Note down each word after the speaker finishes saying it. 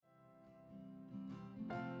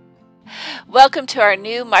Welcome to our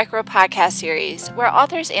new micro podcast series, where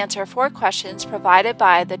authors answer 4 questions provided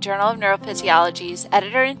by the Journal of Neurophysiology's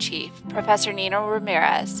editor-in-chief, Professor Nino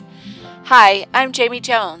Ramirez. Hi, I'm Jamie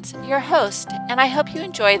Jones, your host, and I hope you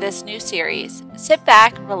enjoy this new series. Sit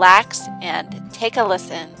back, relax, and take a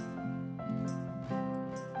listen.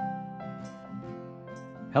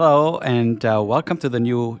 Hello, and welcome to the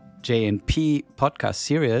new JNP podcast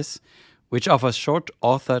series, which offers short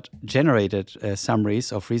authored generated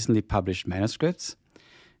summaries of recently published manuscripts.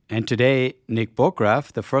 And today, Nick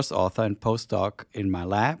Burgraff, the first author and postdoc in my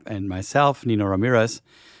lab, and myself, Nino Ramirez,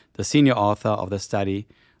 the senior author of the study,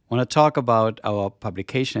 want to talk about our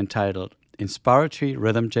publication entitled Inspiratory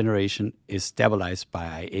Rhythm Generation is Stabilized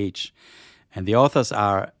by IH. And the authors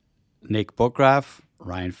are Nick Burgraff,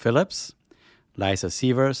 Ryan Phillips, Liza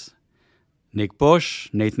Sievers, Nick Bush,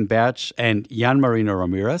 Nathan Birch, and Jan-Marino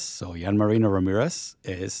Ramirez. So Jan-Marino Ramirez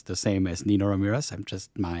is the same as Nino Ramirez. I'm just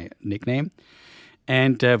my nickname.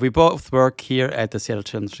 And we both work here at the Seattle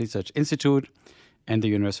Children's Research Institute and the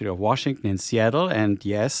University of Washington in Seattle. And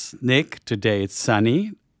yes, Nick, today it's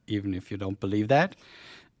sunny, even if you don't believe that.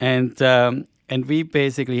 And we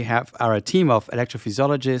basically are a team of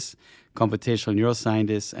electrophysiologists, computational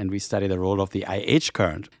neuroscientists, and we study the role of the IH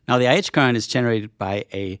current. Now, the IH current is generated by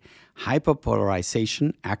a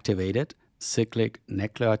hyperpolarization activated cyclic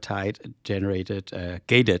nucleotide generated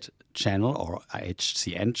gated channel, or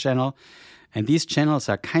IHCN channel. And these channels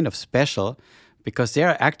are kind of special because they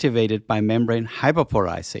are activated by membrane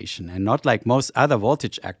hyperpolarization and not like most other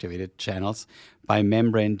voltage activated channels by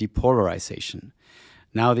membrane depolarization.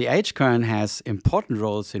 Now, the IH current has important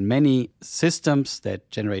roles in many systems that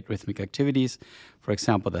generate rhythmic activities, for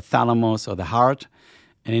example, the thalamus or the heart.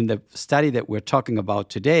 And in the study that we're talking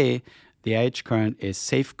about today, the IH current is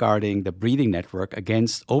safeguarding the breathing network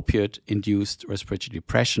against opioid-induced respiratory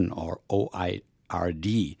depression, or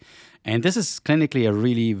OIRD. And this is clinically a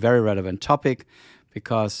really very relevant topic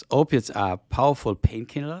because opiates are powerful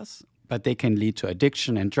painkillers, but they can lead to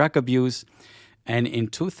addiction and drug abuse. And in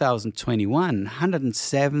 2021,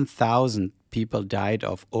 107,000 people died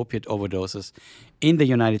of opiate overdoses in the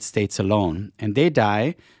United States alone. And they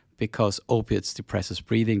die because opiates depresses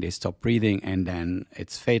breathing, they stop breathing, and then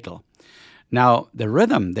it's fatal. Now, the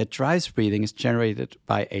rhythm that drives breathing is generated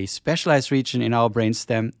by a specialized region in our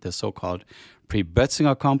brainstem, the so-called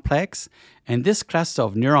pre-Bötzinger complex. And this cluster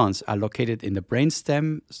of neurons are located in the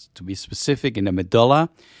brainstem, to be specific, in the medulla.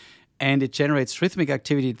 And it generates rhythmic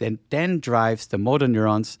activity that then drives the motor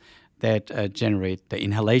neurons that generate the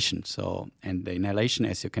inhalation. And the inhalation,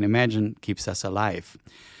 as you can imagine, keeps us alive.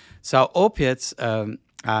 So opiates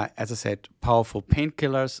as I said, powerful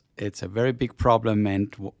painkillers. It's a very big problem.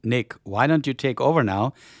 And Nick, why don't you take over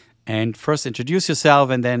now and first introduce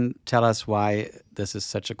yourself and then tell us why this is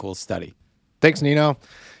such a cool study. Thanks, Nino.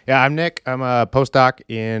 Yeah, I'm Nick. I'm a postdoc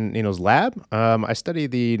in Nino's lab. I study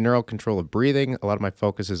the neural control of breathing. A lot of my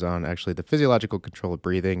focus is on actually the physiological control of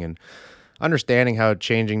breathing and understanding how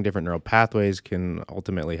changing different neural pathways can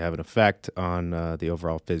ultimately have an effect on the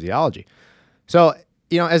overall physiology. So,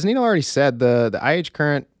 as Nino already said, the IH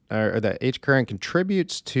current or the H current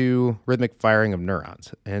contributes to rhythmic firing of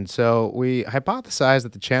neurons. And so we hypothesized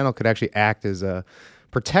that the channel could actually act as a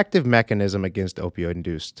protective mechanism against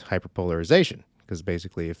opioid-induced hyperpolarization. Because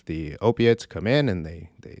basically if the opiates come in and they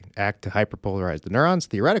act to hyperpolarize the neurons,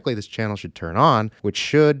 theoretically this channel should turn on, which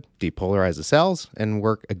should depolarize the cells and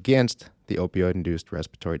work against the opioid-induced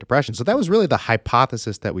respiratory depression. So that was really the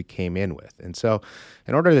hypothesis that we came in with. And so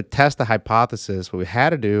in order to test the hypothesis, what we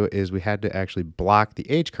had to do is we had to actually block the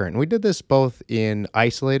H current. And we did this both in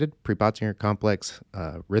isolated pre-Bötzinger complex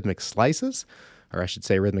rhythmic slices, or I should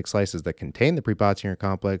say rhythmic slices that contain the pre-Bötzinger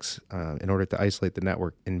complex in order to isolate the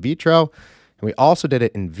network in vitro. And we also did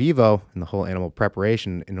it in vivo in the whole animal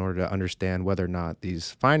preparation in order to understand whether or not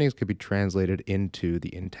these findings could be translated into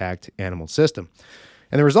the intact animal system.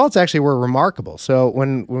 And the results actually were remarkable. So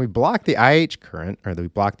when we blocked the IH current, or we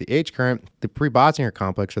blocked the H current, the pre-Bötzinger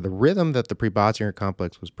complex, or the rhythm that the pre-Bötzinger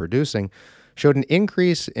complex was producing, showed an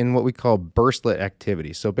increase in what we call burstlet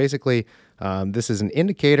activity. So basically, this is an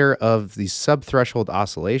indicator of these subthreshold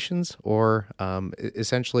oscillations, or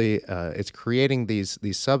essentially it's creating these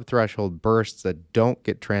subthreshold bursts that don't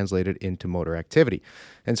get translated into motor activity.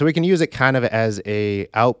 And so we can use it kind of as a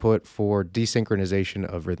output for desynchronization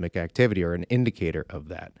of rhythmic activity, or an indicator of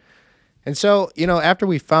that. And so, after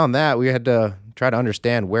we found that, we had to try to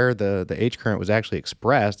understand where the H current was actually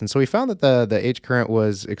expressed. And so we found that the H current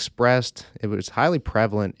was expressed, it was highly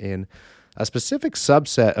prevalent in a specific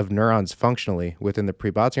subset of neurons functionally within the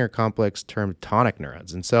pre-Botzinger complex termed tonic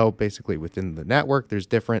neurons. And so basically within the network, there's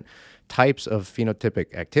different types of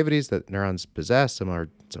phenotypic activities that neurons possess. Some are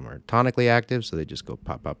tonically active, so they just go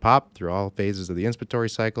pop, pop, pop through all phases of the inspiratory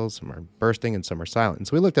cycle. Some are bursting and some are silent. And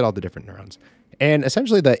so we looked at all the different neurons. And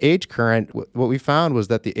essentially the H current, what we found was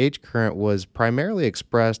that the H current was primarily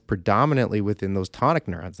expressed predominantly within those tonic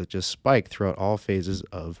neurons that just spike throughout all phases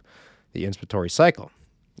of the inspiratory cycle.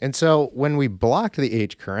 And so when we blocked the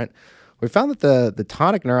H current, we found that the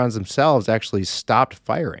tonic neurons themselves actually stopped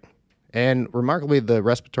firing. And remarkably, the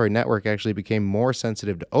respiratory network actually became more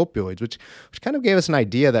sensitive to opioids, which kind of gave us an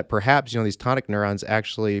idea that perhaps, these tonic neurons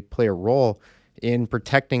actually play a role in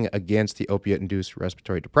protecting against the opiate-induced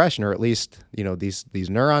respiratory depression, or at least, these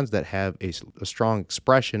neurons that have a strong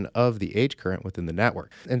expression of the H current within the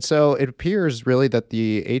network. And so it appears really that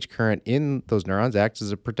the H current in those neurons acts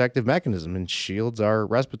as a protective mechanism and shields our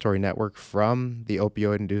respiratory network from the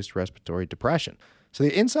opioid-induced respiratory depression. So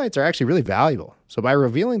the insights are actually really valuable. So by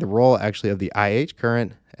revealing the role actually of the IH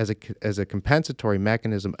current as a compensatory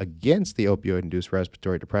mechanism against the opioid-induced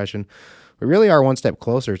respiratory depression, we really are one step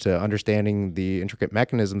closer to understanding the intricate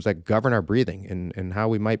mechanisms that govern our breathing and how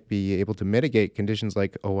we might be able to mitigate conditions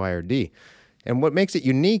like OIRD. And what makes it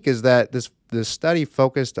unique is that this study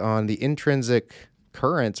focused on the intrinsic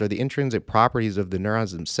currents or the intrinsic properties of the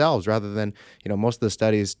neurons themselves, rather than, most of the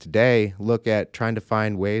studies today look at trying to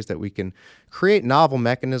find ways that we can create novel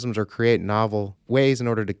mechanisms or create novel ways in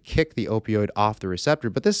order to kick the opioid off the receptor.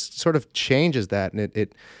 But this sort of changes that, and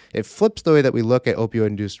it flips the way that we look at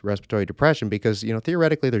opioid-induced respiratory depression, because,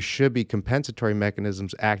 theoretically there should be compensatory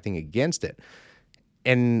mechanisms acting against it.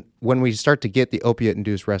 And when we start to get the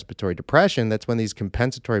opiate-induced respiratory depression, that's when these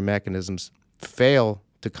compensatory mechanisms fail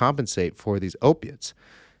to compensate for these opiates.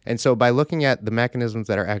 And so by looking at the mechanisms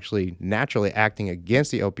that are actually naturally acting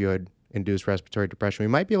against the opioid-induced respiratory depression, we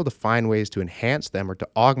might be able to find ways to enhance them or to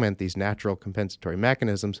augment these natural compensatory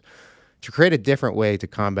mechanisms to create a different way to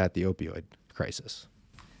combat the opioid crisis.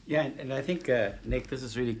 Yeah, and I think, Nick, this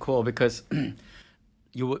is really cool because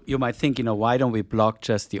you might think, why don't we block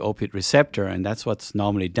just the opiate receptor? And that's what's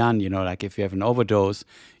normally done. Like if you have an overdose,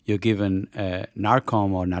 you're given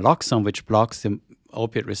Narcan or naloxone, which blocks the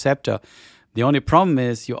opiate receptor. The only problem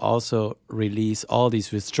is you also release all these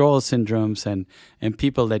withdrawal syndromes, and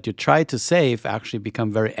people that you try to save actually become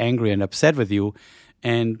very angry and upset with you,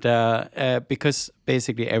 and because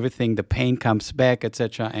basically everything, the pain comes back,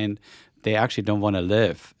 etc., and they actually don't want to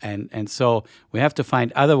live. And so we have to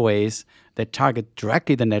find other ways that target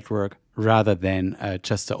directly the network rather than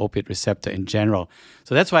just the opiate receptor in general.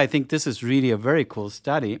 So that's why I think this is really a very cool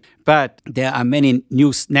study. But there are many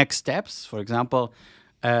new next steps. For example,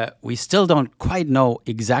 we still don't quite know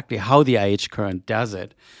exactly how the IH current does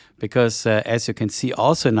it, because as you can see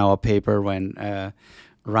also in our paper, when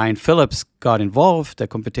Ryan Phillips got involved, the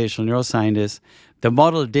computational neuroscientist, the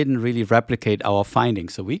model didn't really replicate our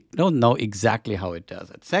findings. So we don't know exactly how it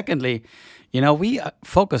does it. Secondly, we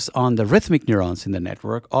focus on the rhythmic neurons in the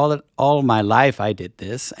network. All my life I did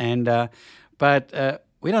this, but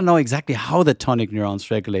we don't know exactly how the tonic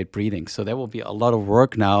neurons regulate breathing. So there will be a lot of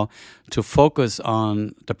work now to focus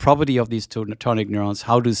on the property of these two tonic neurons,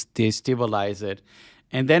 how to destabilize it.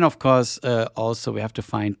 And then, of course, also we have to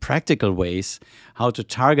find practical ways how to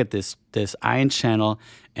target this ion channel,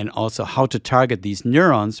 and also how to target these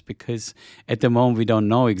neurons, because at the moment we don't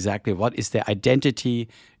know exactly what is their identity.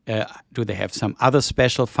 Do they have some other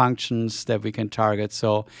special functions that we can target?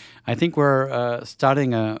 So I think we're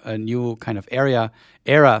starting a new kind of era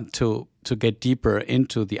to get deeper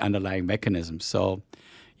into the underlying mechanisms. So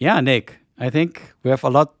yeah, Nick, I think we have a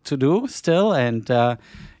lot to do still, and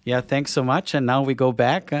thanks so much. And now we go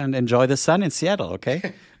back and enjoy the sun in Seattle,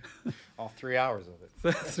 okay? All 3 hours of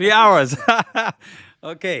it. 3 hours.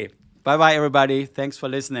 Okay. Bye-bye, everybody. Thanks for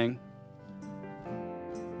listening.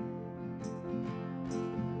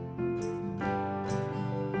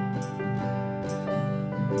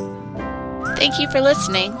 Thank you for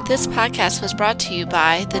listening. This podcast was brought to you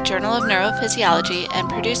by the Journal of Neurophysiology and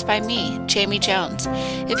produced by me, Jamie Jones.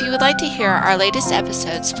 If you would like to hear our latest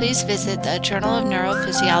episodes, please visit the Journal of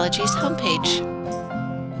Neurophysiology's homepage.